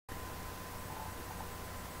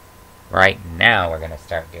Right now we're going to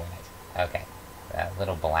start doing it. Okay, that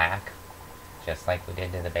little black, just like we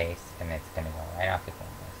did to the base, and it's going to go right off the canvas.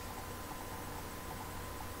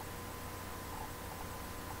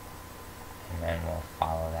 And then we'll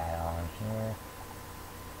follow that on here.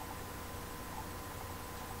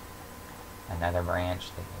 Another branch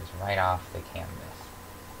that goes right off the canvas.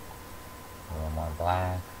 A little more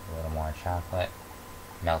black, a little more chocolate,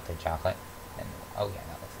 melted chocolate, and oh yeah,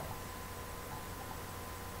 that looks nice.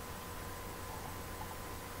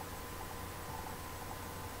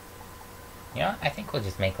 You know, I think we'll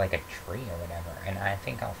just make like a tree or whatever, and I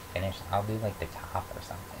think I'll do like the top or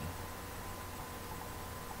something.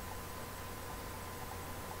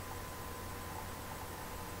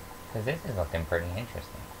 Because this is looking pretty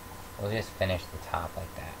interesting. We'll just finish the top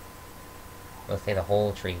like that. We'll say the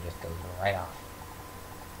whole tree just goes right off.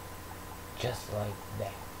 Just like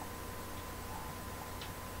that.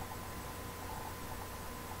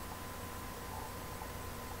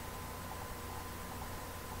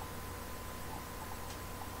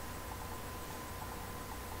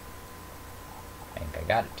 I think I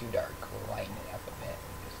got it too dark. We'll lighten it up a bit.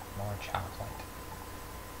 Just more chocolate.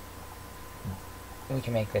 We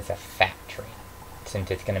can make this a fat tree, since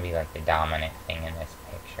it's going to be like the dominant thing in this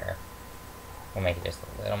picture. We'll make it just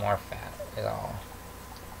a little more fat. It's all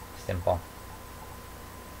simple.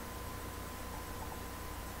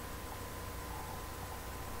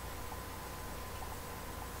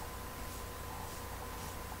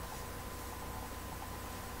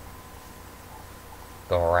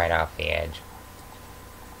 Go right off the edge.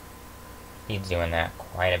 He's doing that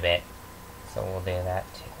quite a bit, so we'll do that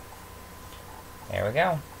too. There we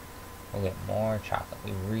go. We'll get more chocolate.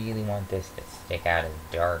 We really want this to stick out as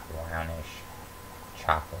dark, brownish,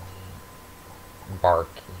 chocolatey,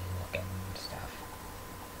 barky looking stuff.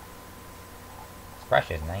 This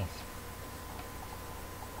brush is nice.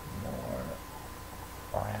 More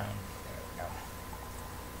brown. There we go.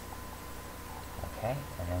 Okay,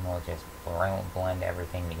 and then we'll just blend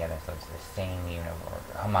everything together so it's the same uniform,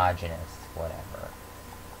 homogeneous, whatever,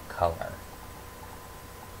 color.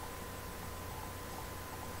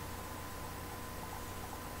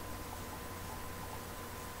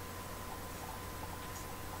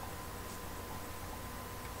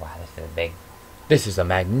 Wow, this is big. This is a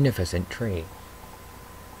magnificent tree.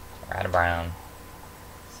 So we're out of brown.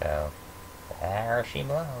 So there she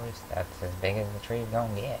blows. That's as big as the tree's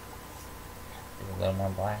gonna get. A little more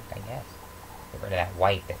black, I guess. Get rid of that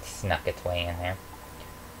white that snuck its way in there.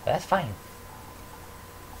 But that's fine.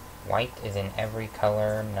 White is in every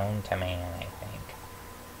color known to man, I think.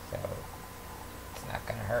 So it's not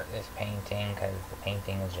gonna hurt this painting, because the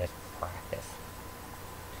painting is just practice.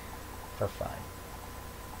 For fun.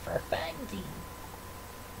 For funsies.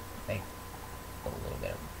 Make a little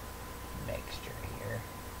bit of mixture here.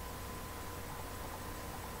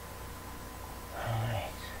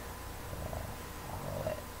 Alright. Follow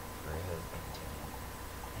it through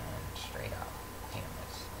and straight off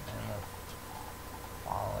canvas. And then we'll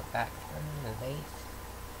follow it back through the base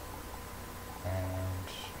and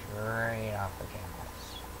straight off the canvas.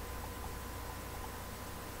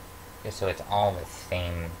 Just so it's all the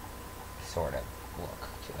same sort of look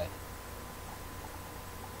to it.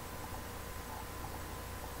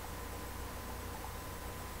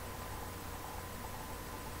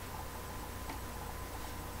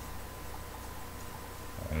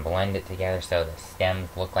 And blend it together so the stems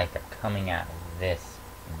look like they're coming out of this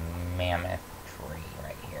mammoth tree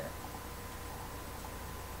right here.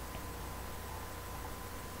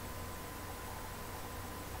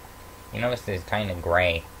 You notice this is kind of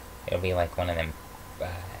gray. It'll be like one of them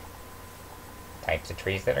types of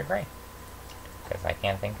trees that are gray, because I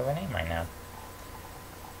can't think of a name right now.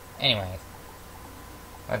 Anyways,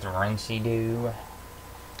 let's rinsey do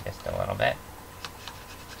just a little bit.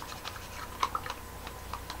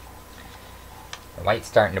 The light's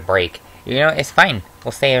starting to break. You know, it's fine.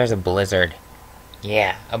 We'll say there's a blizzard.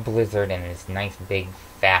 Yeah, a blizzard in this nice big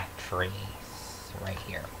fat tree right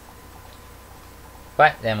here.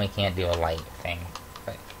 But then we can't do a light thing.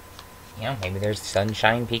 But, you know, maybe there's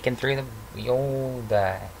sunshine peeking through the old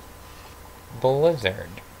blizzard.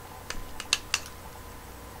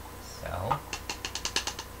 So,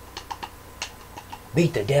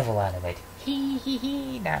 beat the devil out of it. Hee hee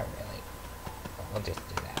hee. Not really. We'll just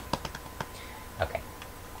do that. Okay.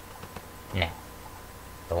 Now,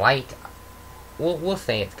 the light, we'll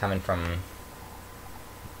say it's coming from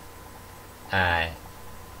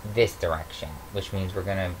this direction, which means we'll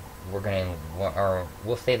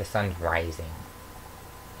say the sun's rising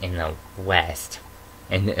in the west,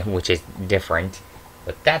 and which is different,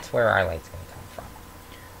 but that's where our light's going to come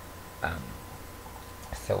from.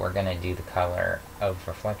 So we're gonna do the color of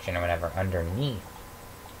reflection or whatever underneath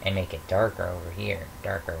and make it darker over here,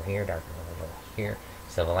 darker over here, darker over here.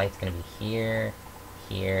 So the light's gonna be here,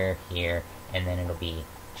 here, here, and then it'll be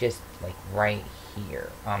just like right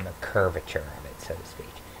here on the curvature of it, so to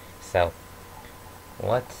speak. So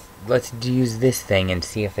let's use this thing and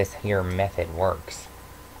see if this here method works.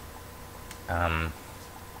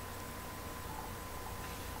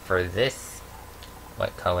 For this,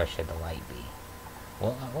 what color should the light be?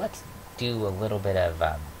 Well, let's do a little bit of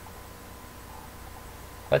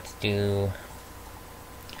let's do,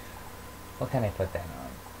 what can I put that on?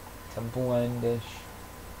 Some blendish.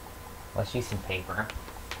 Let's use some paper.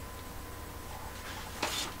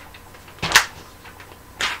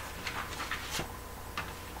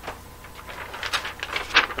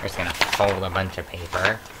 We're just gonna fold a bunch of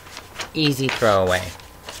paper. Easy throwaway.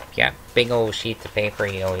 If you got big old sheets of paper,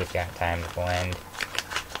 you always got time to blend.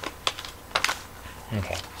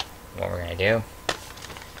 Okay, what we're gonna do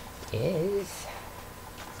is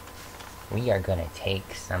we are gonna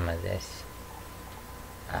take some of this,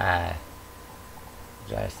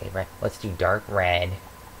 let's do dark red.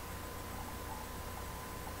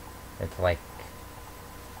 It's like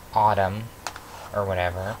autumn or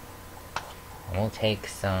whatever. And we'll take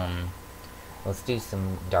some, let's do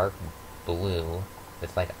some dark blue.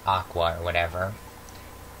 It's like aqua or whatever.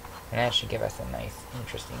 And that should give us a nice,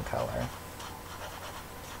 interesting color.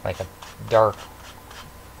 Like a dark,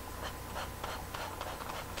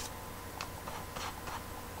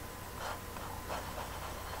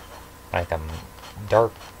 like a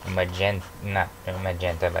dark magenta, not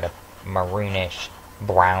magenta, but a maroonish,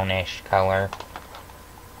 brownish color.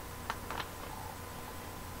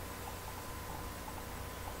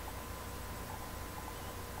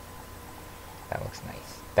 That looks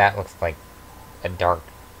nice. That looks like a dark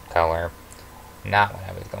color. Not what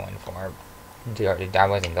I was going for. I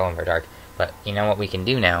wasn't going for dark. But you know what we can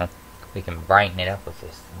do now? We can brighten it up with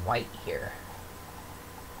this white here.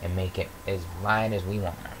 And make it as light as we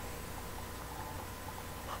want.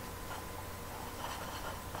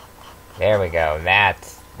 There we go.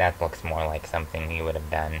 That looks more like something you would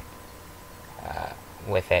have done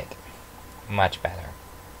with it. Much better.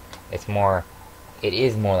 It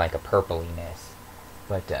is more like a purpliness,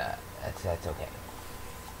 but that's okay.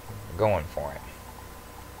 We're going for it.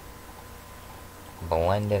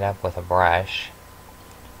 Blend it up with a brush.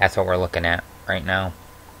 That's what we're looking at right now.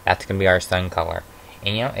 That's gonna be our sun color.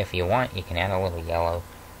 And you know, if you want, you can add a little yellow.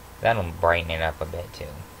 That'll brighten it up a bit too.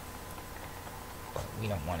 But we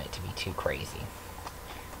don't want it to be too crazy.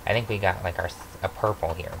 I think we got like a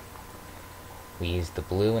purple here. We used the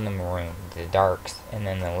blue and the maroon, the darks, and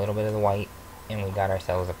then a little bit of the white. And we got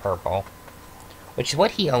ourselves a purple, which is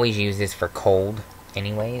what he always uses for cold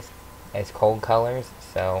anyways, as cold colors.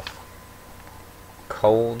 So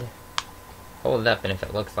cold, hold it up, and if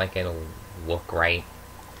it looks like it'll look right,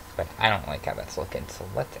 but I don't like how that's looking. So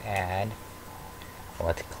let's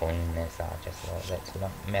clean this off just a little bit so we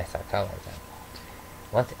don't mess our colors up.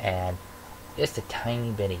 Let's add just a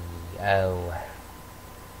tiny bit of yellow.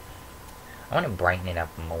 I want to brighten it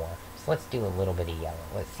up more, so let's do a little bit of yellow.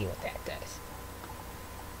 Let's see what that does.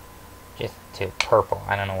 Just to purple.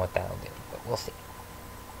 I don't know what that'll do, but we'll see.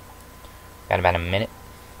 Got about a minute.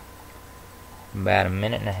 About a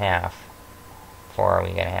minute and a half before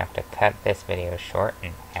we're going to have to cut this video short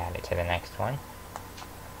and add it to the next one.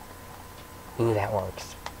 Ooh, that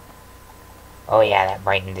works. Oh yeah, that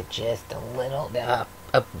brightened it just a little, a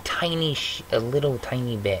little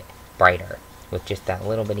tiny bit brighter with just that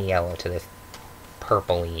little bit of yellow to this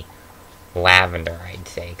purpley lavender, I'd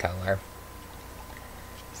say, color.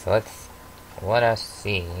 So let us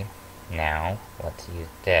see now. Let's use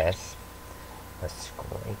this. Let's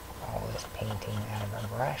scrape all this painting out of our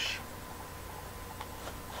brush.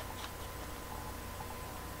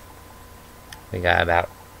 We got about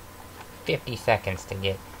 50 seconds to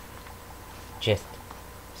get, just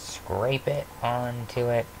scrape it onto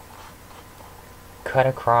it, cut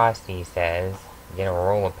across, he says, get a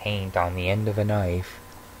roll of paint on the end of a knife,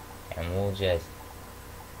 and we'll just,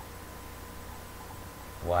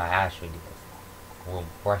 well, how should we do this? We'll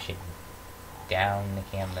brush it down the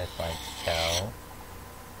canvas like so.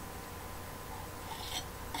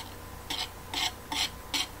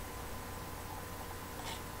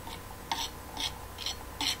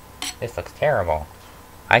 This looks terrible.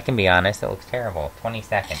 I can be honest, it looks terrible. 20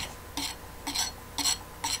 seconds.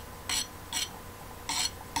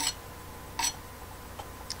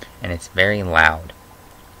 And it's very loud.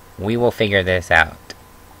 We will figure this out.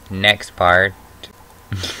 Next part.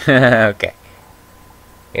 Okay.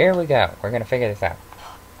 Here we go. We're gonna figure this out.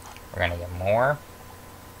 We're gonna get more.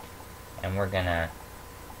 And we're gonna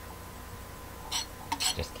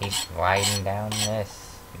Just keep gliding down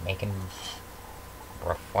this, making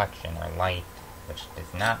reflection or light, which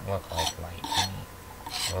does not look like light to me.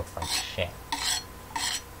 It looks like shit.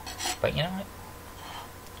 But you know what?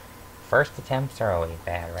 First attempts are always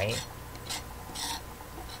bad, right?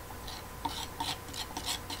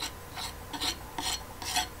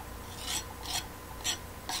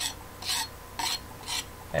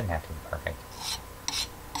 Doesn't have to be perfect.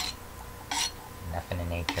 Nothing in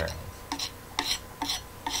nature is.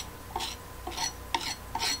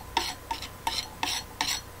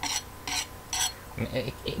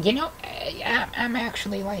 You know, I'm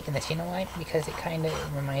actually liking this. You know why? Because it kind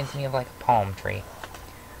of reminds me of like a palm tree,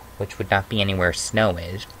 which would not be anywhere snow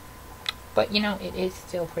is. But you know, it is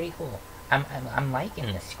still pretty cool. I'm liking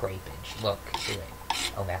the scrapage look to it.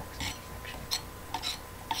 Oh, that looks nice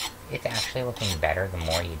actually. It's actually looking better the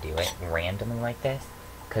more you do it randomly like this,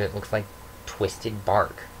 because it looks like twisted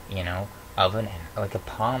bark, you know, of like a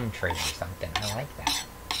palm tree or something. I like that.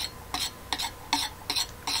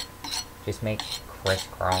 Just make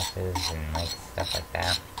crisscrosses and like stuff like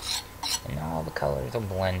that, and all the colors will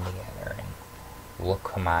blend together and look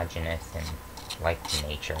homogeneous and like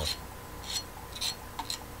nature.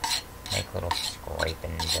 Make little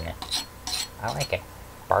scrapings in it. I like it.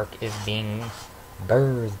 Bark is being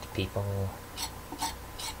birthed, people.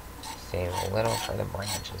 Save a little for the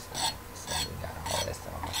branches though, so we got all this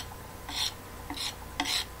off.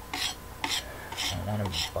 I want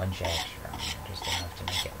a bunch extra on there, just enough to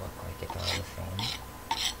make it look like it's all the same.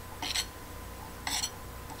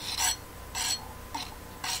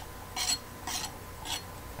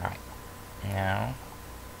 Alright, now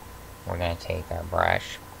we're going to take our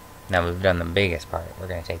brush. Now we've done the biggest part. We're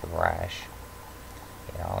going to take a brush,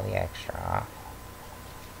 get all the extra off,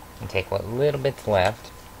 and take what little bit's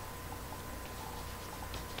left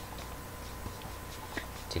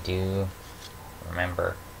to do,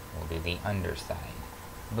 remember, we'll do the underside.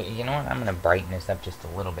 But you know what? I'm going to brighten this up just a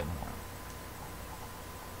little bit more,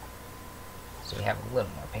 so we have a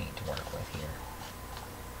little more paint to work with here.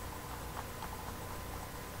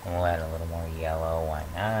 We'll add a little more yellow, why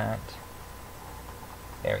not?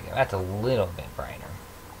 There we go, that's a little bit brighter.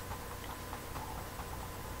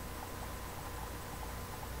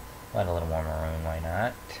 We'll add a little more maroon, why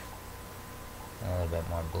not? A little bit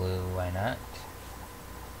more blue, why not?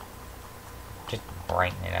 Just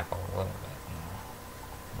brighten it up a little bit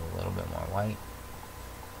more. A little bit more white.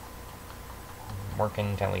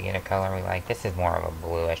 Working until we get a color we like. This is more of a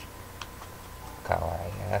bluish color,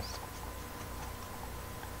 I guess.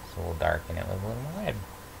 So we'll darken it with a little more red.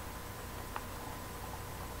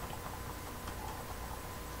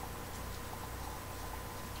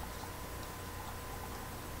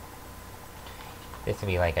 This would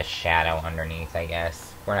be like a shadow underneath, I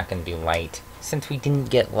guess. We're not going to do light. Since we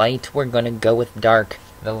didn't get light, we're going to go with dark.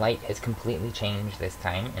 The light has completely changed this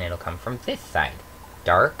time, and it'll come from this side.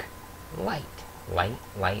 Dark, light. Light,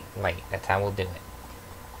 light, light. That's how we'll do it.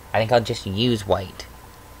 I think I'll just use white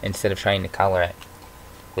instead of trying to color it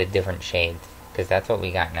with different shades, because that's what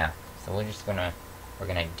we got now. So we're just gonna, we're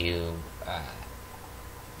gonna continue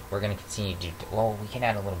to do, well, we can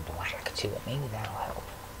add a little black to it. Maybe that'll help.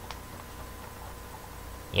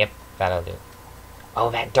 Yep, that'll do. Oh,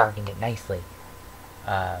 that darkened it nicely.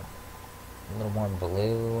 A little more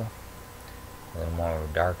blue, a little more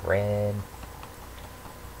dark red.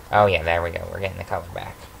 Oh yeah, there we go. We're getting the color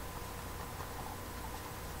back.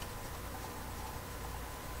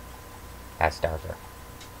 That's darker.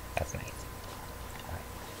 That's nice. Alright.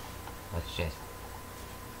 Let's just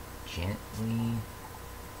gently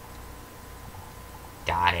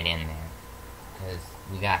dot it in there, because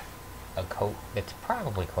we got a coat that's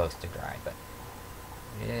probably close to dry, but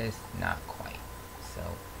just not quite. So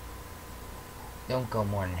don't go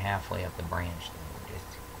more than halfway up the branch though.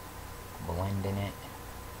 Just blending it.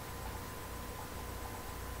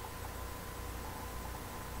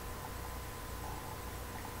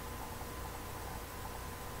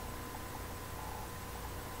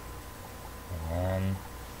 And then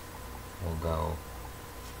we'll go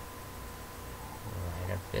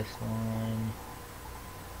right up this one.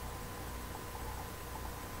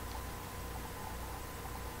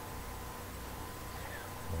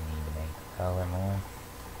 Color more.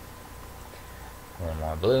 A little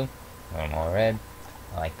more blue, a little more red.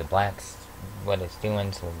 I like the blacks, what it's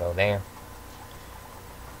doing, so we'll go there.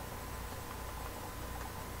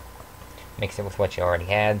 Mix it with what you already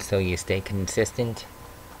had so you stay consistent.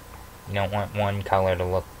 You don't want one color to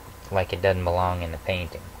look like it doesn't belong in the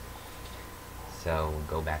painting. So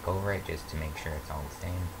go back over it just to make sure it's all the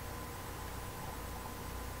same.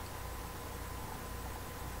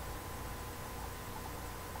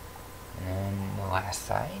 And then we'll last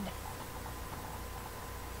side.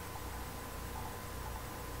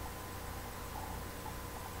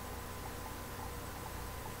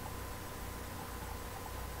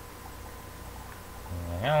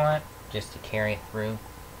 You know what? Just to carry it through,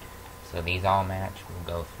 so these all match,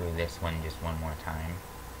 we'll go through this one just one more time.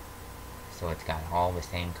 So it's got all the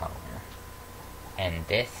same color. And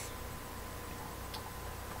this,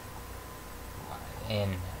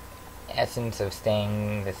 in essence of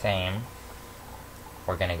staying the same,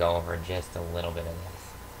 we're going to go over just a little bit of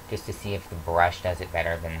this, just to see if the brush does it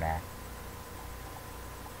better than that.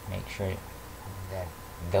 Make sure that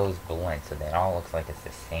those blend so that it all looks like it's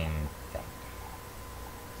the same thing.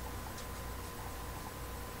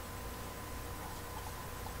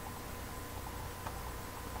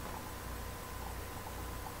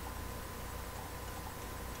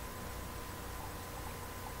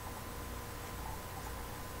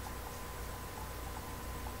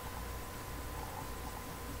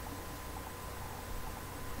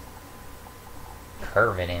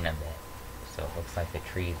 Curve it in a bit so it looks like the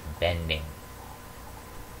tree's bending.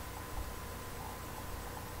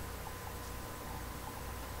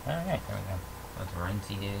 Alright, there we go. Let's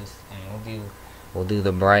rinsey this, and we'll do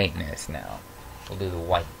the brightness now. We'll do the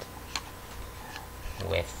white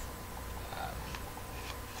with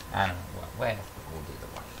I don't know what with, but we'll do the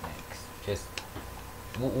white next. Just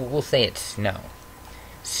we'll say it's snow.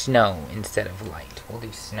 Snow instead of light. We'll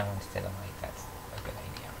do snow instead of light. That's a good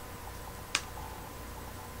idea.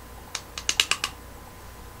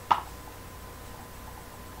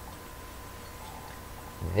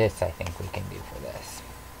 This I think we can do for this.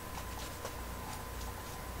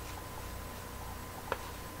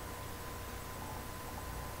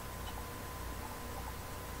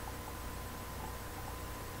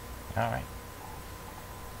 Alright.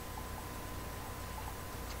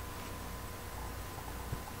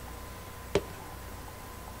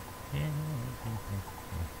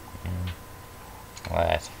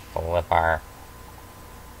 Let's flip our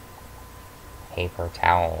paper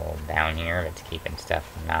towel down here. It's keeping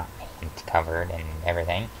stuff not covered and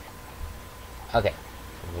everything. Okay,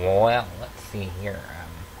 well, let's see here.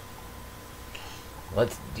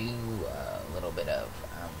 Let's do a little bit of,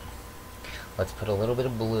 let's put a little bit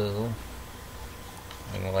of blue.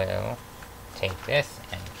 We'll take this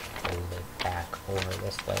and fold it back over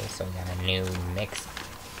this way so we got a new mix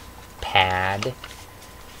pad.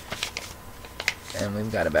 And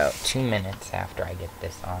we've got about 2 minutes after I get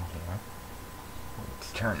this on here.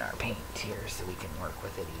 Let's turn our paint here so we can work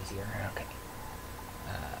with it easier. Okay.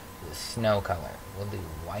 The snow color. We'll do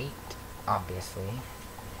white, obviously.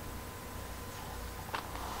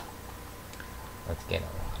 Let's get a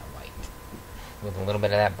lot of white. With a little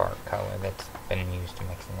bit of that bark color that's been used to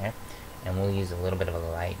mix in there. And we'll use a little bit of a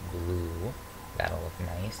light blue. That'll look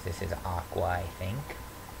nice. This is aqua, I think.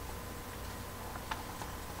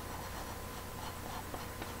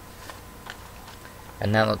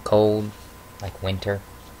 Doesn't that look cold? Like winter?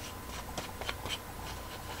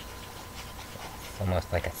 It's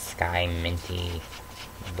almost like a sky minty,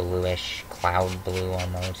 bluish, cloud blue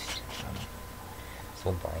almost. So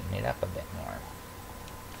we'll brighten it up a bit more.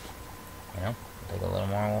 You know? Take a little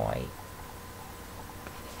more white.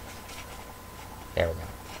 There we go.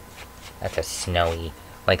 That's a snowy,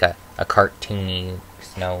 like a cartoony,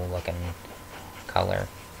 snow looking color.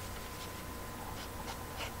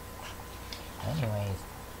 Anyways,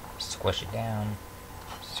 squish it down,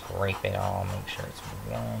 scrape it all, make sure it's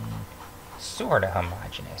one sort of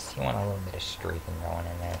homogeneous. You want a little bit of streaking going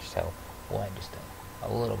in there, so we'll add just a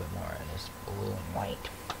little bit more of this blue and white.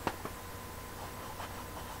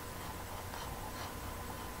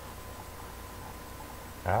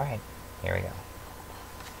 Alright, here we go.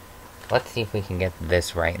 Let's see if we can get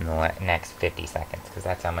this right in the next 50 seconds, because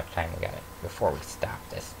that's how much time we got before we stop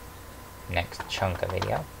this next chunk of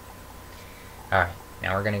video. Alright,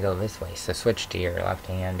 now we're going to go this way, so switch to your left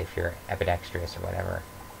hand if you're ambidextrous or whatever,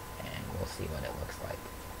 and we'll see what it looks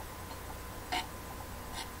like.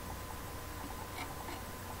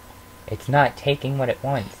 It's not taking what it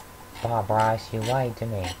wants. Bob Ross, you lied to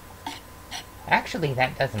me. Actually,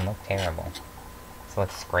 that doesn't look terrible. So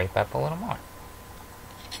let's scrape up a little more.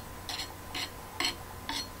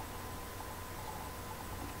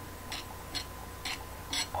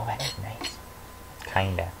 Oh, that is nice.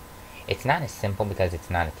 Kinda. It's not as simple because it's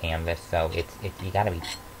not a canvas, so you gotta be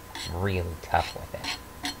really tough with it.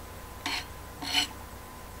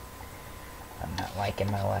 I'm not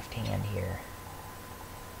liking my left hand here.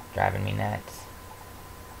 Driving me nuts.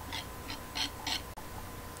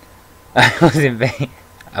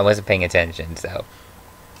 I wasn't paying attention, so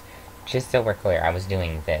just so we're clear, I was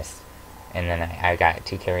doing this And then I got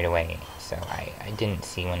too carried away, so I didn't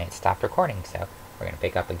see when it stopped recording, so we're going to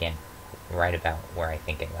pick up again right about where I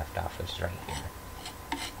think it left off, which is right here.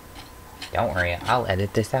 Don't worry, I'll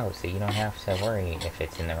edit this out so you don't have to worry if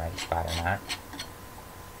it's in the right spot or not.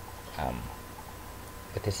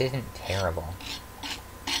 But this isn't terrible.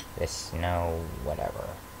 This snow, whatever.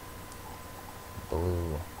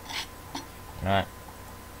 Blue. You know what?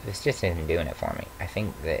 This just isn't doing it for me. I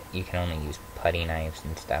think that you can only use putty knives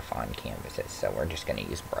and stuff on canvases, so we're just going to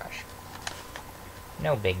use brush.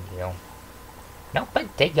 No big deal. No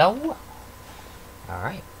big deal!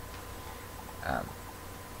 Alright.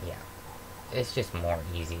 Yeah. It's just more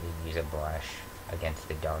easy to use a brush against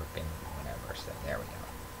the dark and whatever, so there we go.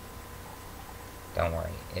 Don't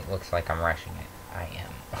worry, it looks like I'm rushing it. I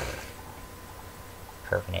am.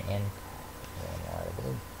 Curving it in. A little more of the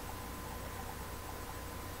blue.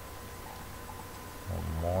 A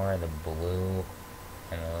little more of the blue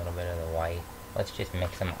and a little bit of the white. Let's just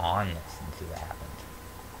mix them on this and see what happens.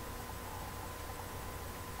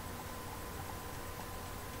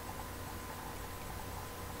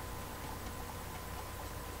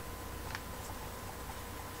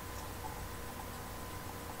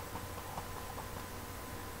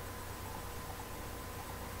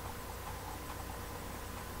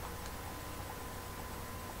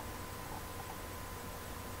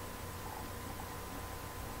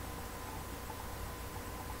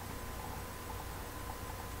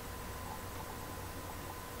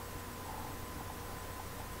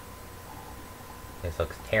 This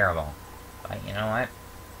looks terrible, but you know what?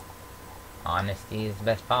 Honesty is the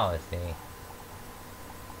best policy.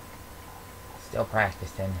 Still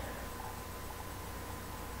practicing.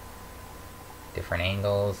 Different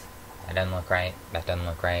angles. That doesn't look right. That doesn't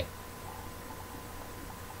look right.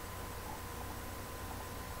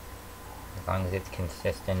 As long as it's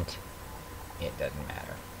consistent, it doesn't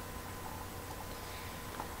matter.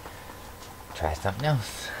 Try something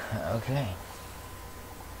else. Okay.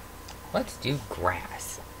 Let's do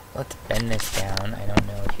grass. Let's bend this down. I don't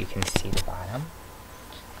know if you can see the bottom.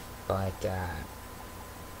 But,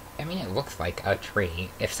 I mean, it looks like a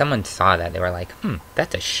tree. If someone saw that, they were like,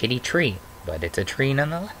 that's a shitty tree. But it's a tree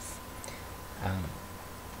nonetheless.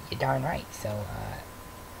 You're darn right. So,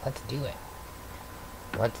 let's do it.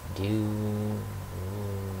 Let's do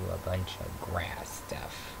a bunch of grass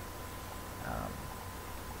stuff.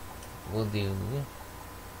 We'll do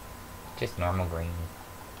just normal green.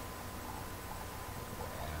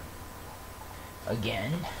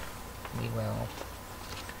 Again, we will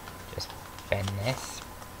just bend this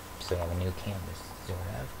so we have a new canvas, sort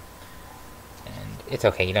of. And it's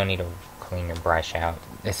okay, you don't need to clean your brush out.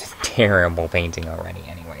 This is terrible painting already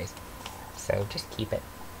anyways. So just keep it.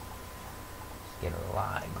 Just get a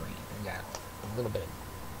lot of green. We got a little bit of...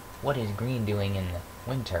 What is green doing in the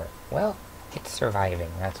winter? Well, it's surviving.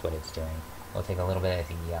 That's what it's doing. We'll take a little bit of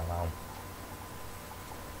the yellow.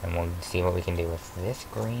 And we'll see what we can do with this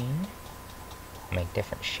green. Make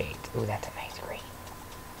different shades. Ooh, that's a nice green.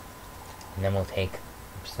 And then we'll take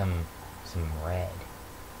some red.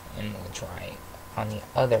 And we'll try on the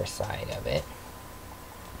other side of it.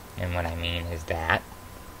 And what I mean is that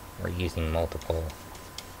we're using multiple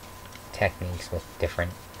techniques with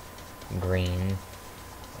different green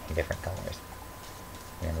and different colors.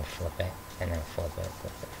 And then we'll flip it, and then flip it,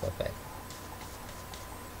 flip it, flip it.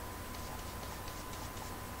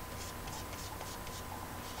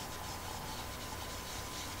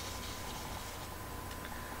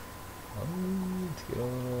 Let's get a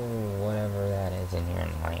little whatever that is in here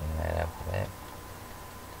and lighten that up a bit.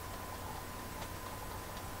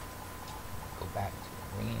 Go back to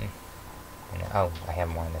green. And, oh, I have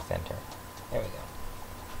more in the center. There we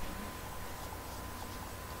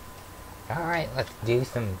go. Alright, let's do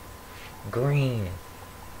some green.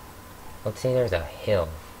 Let's say there's a hill.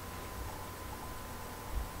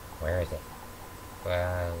 Where is it?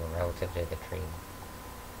 Well, relative to the tree.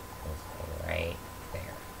 Let's say right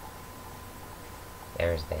there.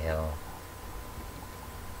 There's the hill.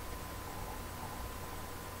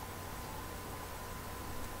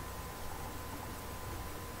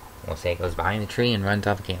 We'll say it goes behind the tree and runs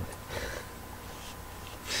off a canvas.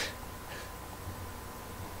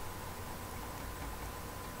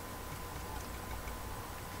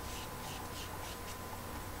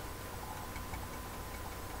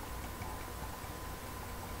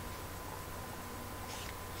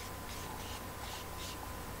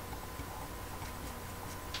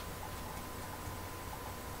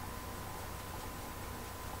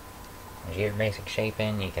 As you get your basic shape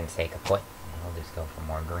in, you can say kaput. I'll just go for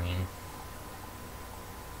more green.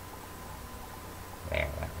 There,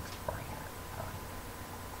 that looks brighter.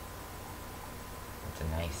 It's a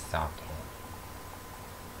nice soft hit.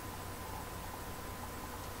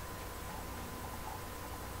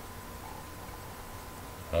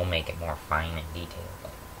 We'll make it more fine and detailed.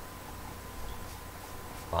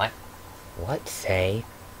 What? What say?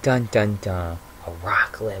 Dun dun dun. A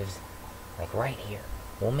rock lives, like right here.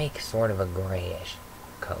 We'll make sort of a grayish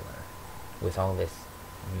color with all this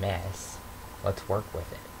mess. Let's work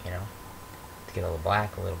with it, you know? Let's get a little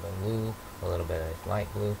black, a little bit of blue, a little bit of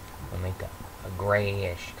light blue. We'll make a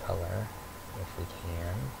grayish color if we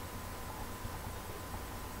can.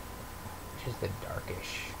 Which is the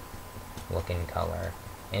darkish looking color.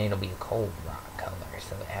 And it'll be a cold rock color,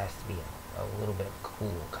 so it has to be a little bit of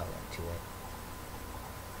cool color to it.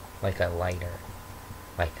 Like a lighter,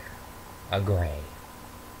 like a gray.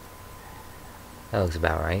 That looks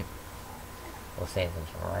about right. We'll say it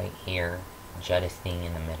lives right here, jutting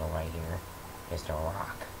in the middle right here. Just a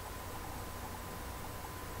rock.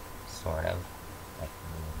 Sort of.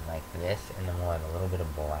 Like this, and then we'll have a little bit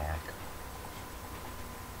of black.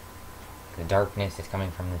 The darkness is coming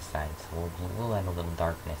from this side, so we'll add a little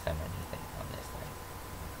darkness underneath it on this side.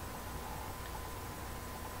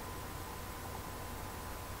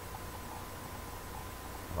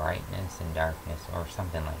 Brightness and darkness, or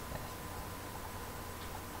something like this.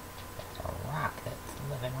 There's a rock that's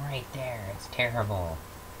living right there. It's terrible,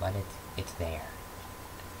 but it's there.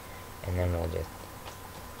 And then we'll just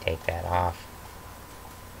take that off.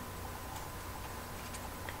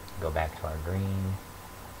 Go back to our green.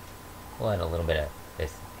 We'll add a little bit of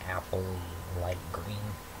this apple light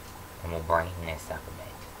green, and we'll brighten this up a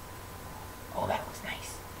bit. Oh, that looks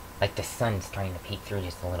nice. Like the sun's trying to peek through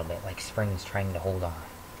just a little bit, like spring's trying to hold on.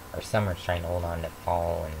 Or summer's trying to hold on to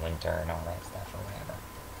fall and winter and all that stuff, or whatever.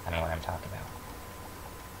 I don't know what I'm talking about.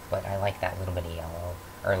 But I like that little bit of yellow,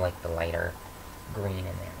 or like the lighter green in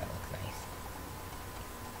there. That looks nice.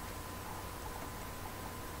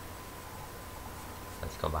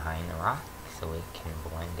 Let's go behind the rock so we can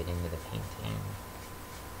blend it into the painting.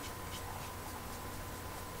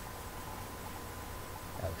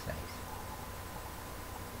 That looks nice.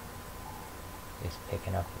 Just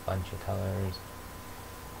picking up a bunch of colors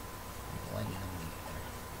and blending them together.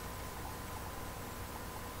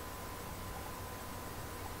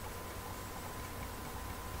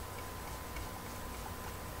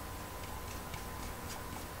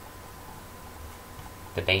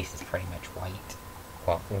 The base is pretty much white.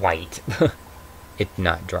 Well, white. It's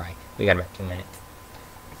not dry. We got about 2 minutes.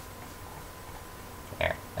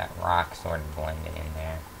 There, that rock sort of blended in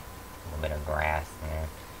there. A little bit of grass there.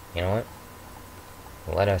 You know what?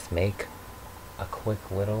 Let us make a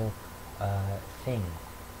quick little thing.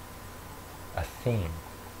 A thing.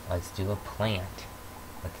 Let's do a plant.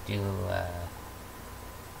 Let's do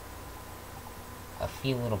a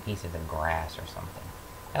few little pieces of grass or something.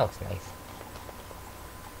 That looks nice.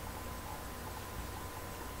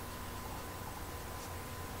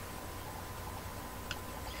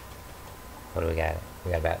 What do we got?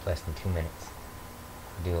 We got about less than 2 minutes.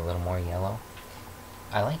 Do a little more yellow.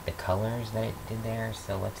 I like the colors that it did there,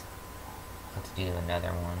 so let's do another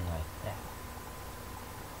one like that.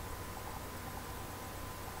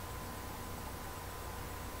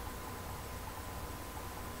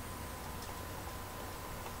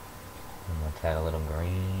 And let's add a little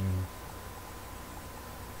green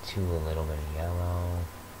to a little bit of yellow.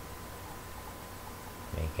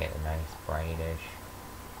 Make it a nice brightish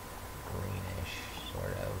greenish,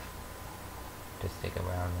 sort of, to stick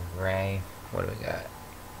around the gray. What do we got?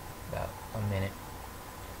 About 1 minute.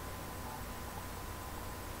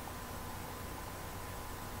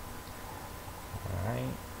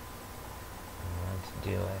 Alright. Let's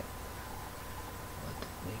do it. Let's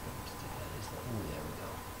make them stick. Ooh, there we go.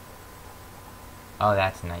 Oh,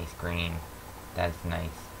 that's nice green. That's nice.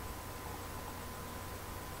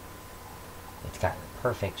 It's got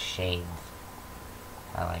perfect shades.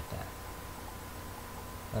 I like that.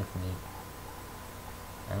 Looks neat.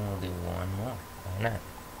 And we'll do one more. Why not?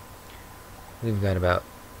 We've got about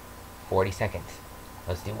 40 seconds.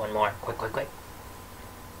 Let's do one more. Quick, quick, quick.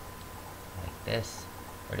 Like this.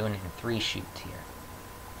 We're doing it in 3 shoots here.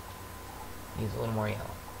 Use a little more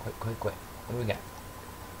yellow. Quick, quick, quick. What do we got?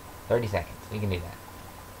 30 seconds. We can do that.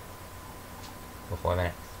 Before the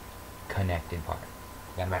next connected part.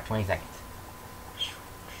 We got about 20 seconds.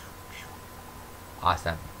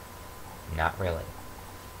 Awesome. Not really.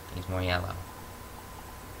 Use more yellow.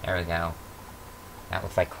 There we go. That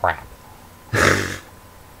looks like crap.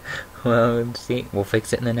 Well, let's see. We'll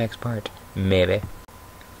fix it in the next part. Maybe.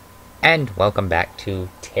 And welcome back to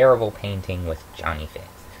Terrible Painting with Johnny Fitz.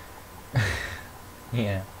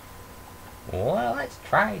 Yeah. Well, let's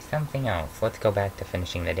try something else. Let's go back to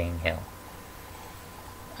finishing the dang hill.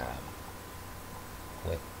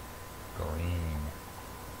 with green.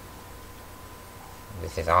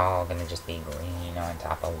 This is all gonna just be green on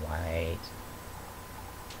top of white.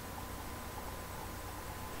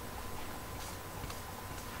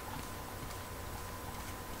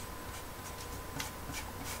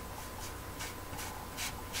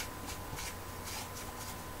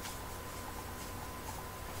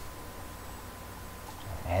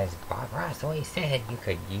 As Bob Ross always said, you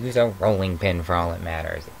could use a rolling pin for all it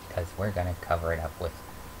matters, because we're gonna cover it up with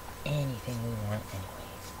anything we want anyways.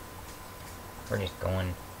 We're just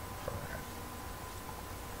going for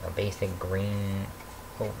a basic green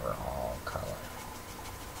overall color.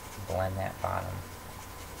 Blend that bottom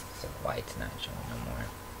so the white's not showing no more.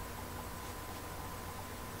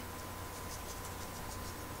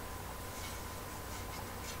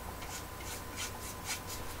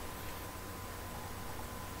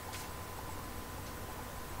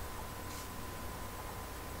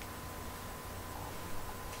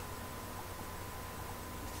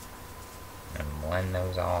 Blend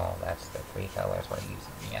those all. That's the three colors we're using: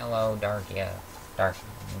 yellow, dark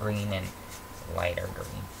green, and lighter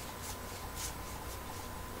green.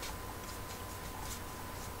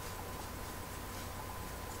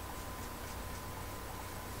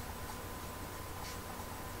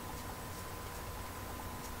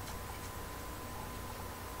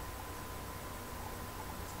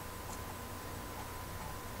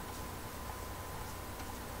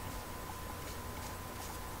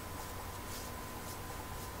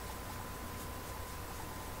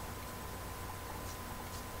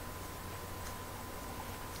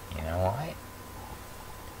 You know what?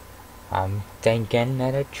 I'm thinking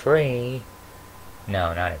that a tree...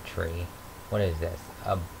 No, not a tree. What is this?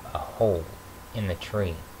 A hole in the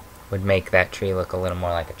tree would make that tree look a little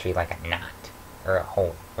more like a tree, like a knot. Or a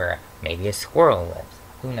hole where maybe a squirrel lives.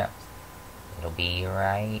 Who knows? It'll be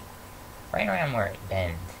right around where it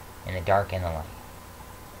bends, in the dark and the light.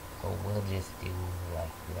 So we'll just do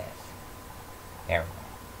like this. There we go.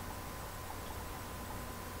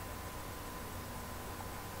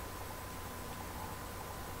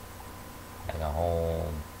 Like a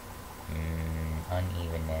whole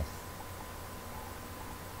unevenness.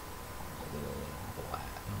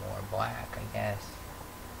 More black, I guess.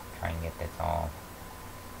 Try and get this all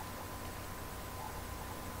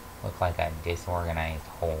look like a disorganized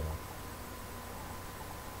hole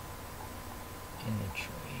in the tree.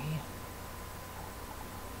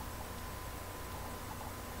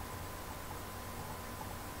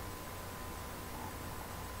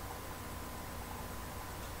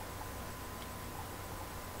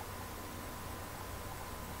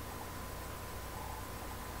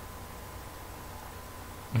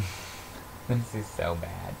 This is so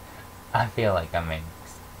bad. I feel like I'm in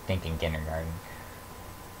stinking kindergarten.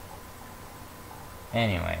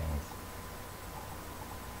 Anyways.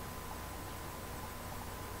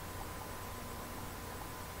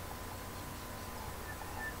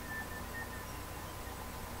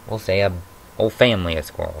 We'll say a whole family of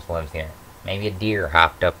squirrels lives here. Maybe a deer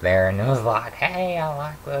hopped up there and was like, hey, I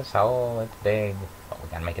like this hole, it's big. But we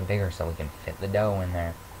gotta make it bigger so we can fit the dough in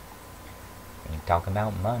there. You talk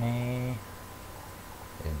about money.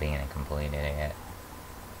 This is being a complete idiot.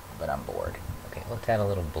 But I'm bored. Okay, let's add a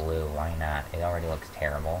little blue. Why not? It already looks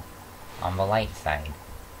terrible. On the light side.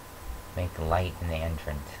 Make light in the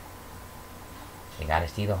entrance. They gotta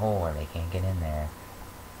see the hole or they can't get in there.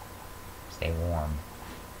 Stay warm.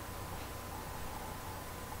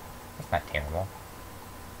 That's not terrible.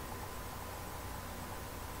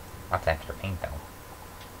 Lots of extra paint though.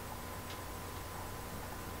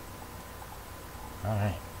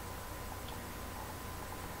 Alright.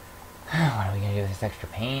 What are we gonna do with this extra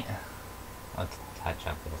paint? Let's touch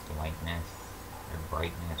up this whiteness, or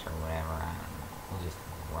brightness, or whatever. I don't know. We'll just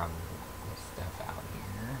rub this stuff out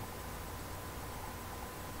here.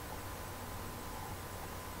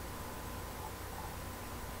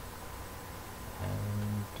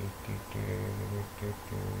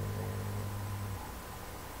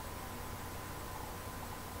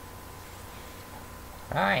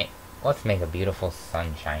 Alright, let's make a beautiful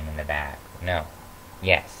sunshine in the back. No.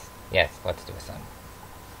 Yes, let's do a sun.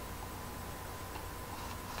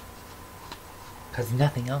 Because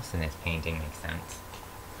nothing else in this painting makes sense.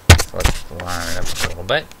 So let's line it up a little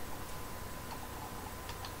bit.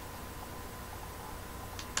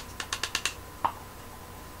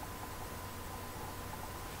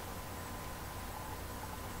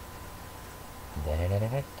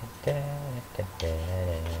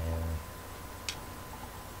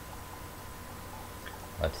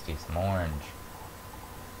 Let's do some orange.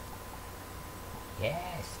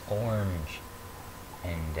 Yes, orange.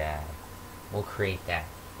 And we'll create that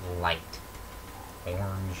light.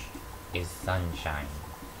 Orange is sunshine.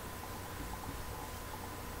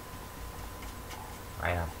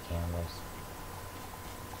 Right off the canvas.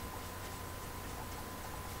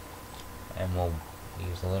 And we'll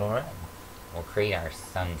use a little red. We'll create our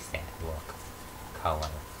sunset look color.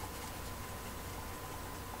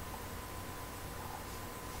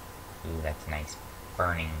 Ooh, that's a nice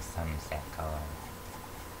burning sunset color.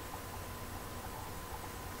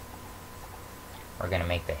 We're gonna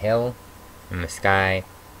make the hill and the sky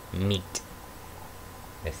meet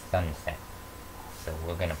the sunset. So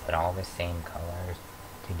we're gonna put all the same colors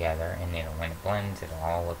together, and when it blends, it'll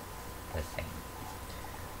all look the same.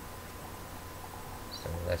 So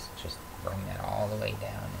let's just bring that all the way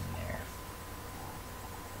down in there.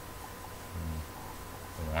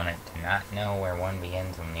 We want it to not know where one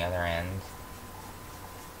begins and the other ends.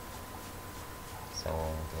 So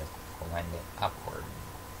we'll just blend it upward.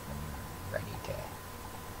 And ready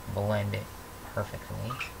to blend it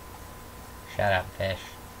perfectly. Shut up, fish.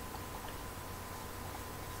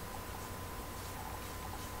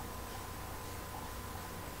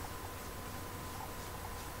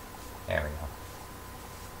 There we go.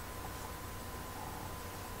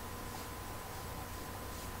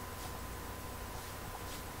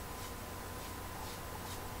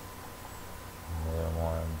 A little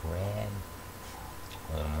more red,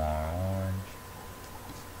 a little more orange.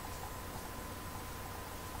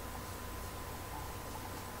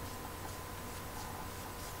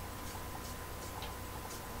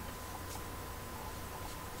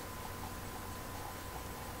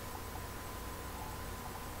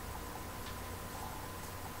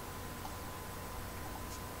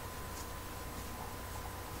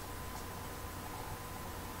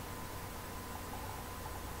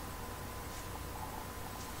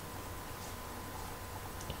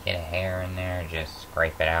 Get a hair in there, just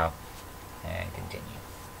scrape it out, and continue.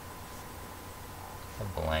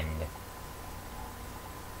 A blend.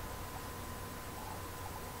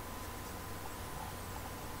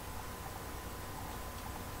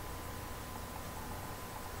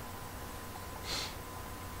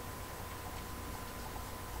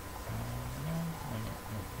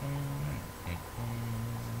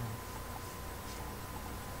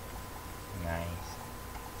 Nice.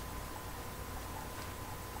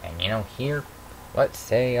 And you know, here, let's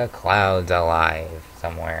say a cloud's alive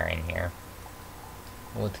somewhere in here.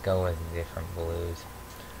 Let's go with different blues.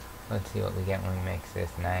 Let's see what we get when we mix this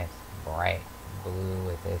nice bright blue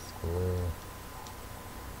with this blue.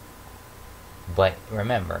 But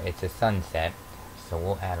remember, it's a sunset, so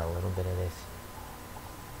we'll add a little bit of this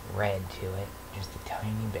red to it, just a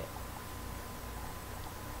tiny bit.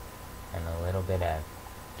 And a little bit of,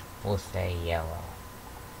 we'll say yellow,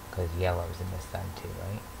 because yellow's in the sun too,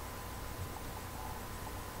 right?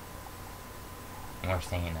 And we're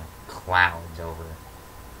seeing the clouds over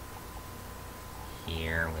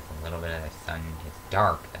here with a little bit of the sun. It's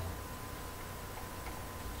dark though,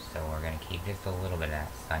 so we're gonna keep just a little bit of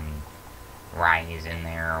that sunrise in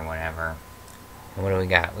there or whatever. And what do we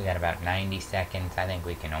got? We got about 90 seconds. I think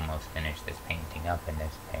we can almost finish this painting up in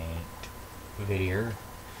this paint video.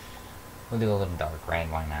 We'll do a little dark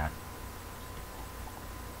red, why not?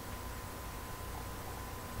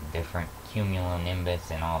 Different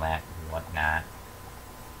cumulonimbus and all that whatnot.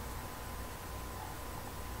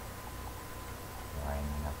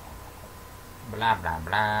 Blah blah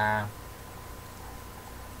blah.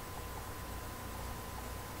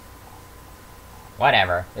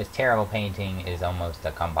 Whatever. This terrible painting is almost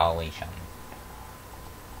a completion.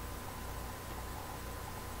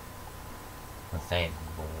 Let's say it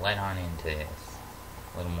bled on into this.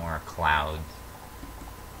 A little more clouds.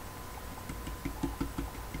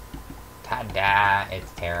 Ta-da!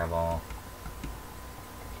 It's terrible.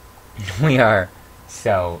 We are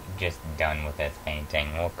so just done with this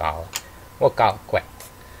painting. We'll call it quits.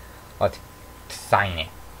 Let's sign it.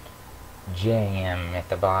 JM at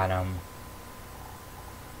the bottom.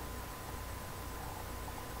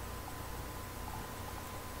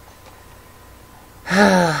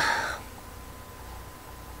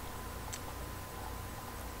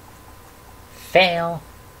 Fail.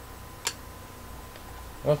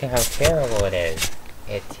 Look at how terrible it is.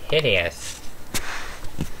 It's hideous.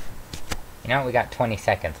 You know, we got 20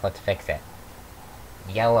 seconds. Let's fix it.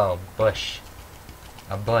 Yellow bush.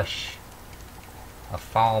 A bush. A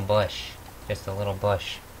fall bush. Just a little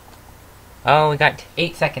bush. Oh, we got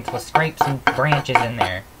 8 seconds. We'll scrape some branches in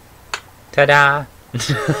there. Ta-da!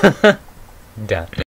 Done.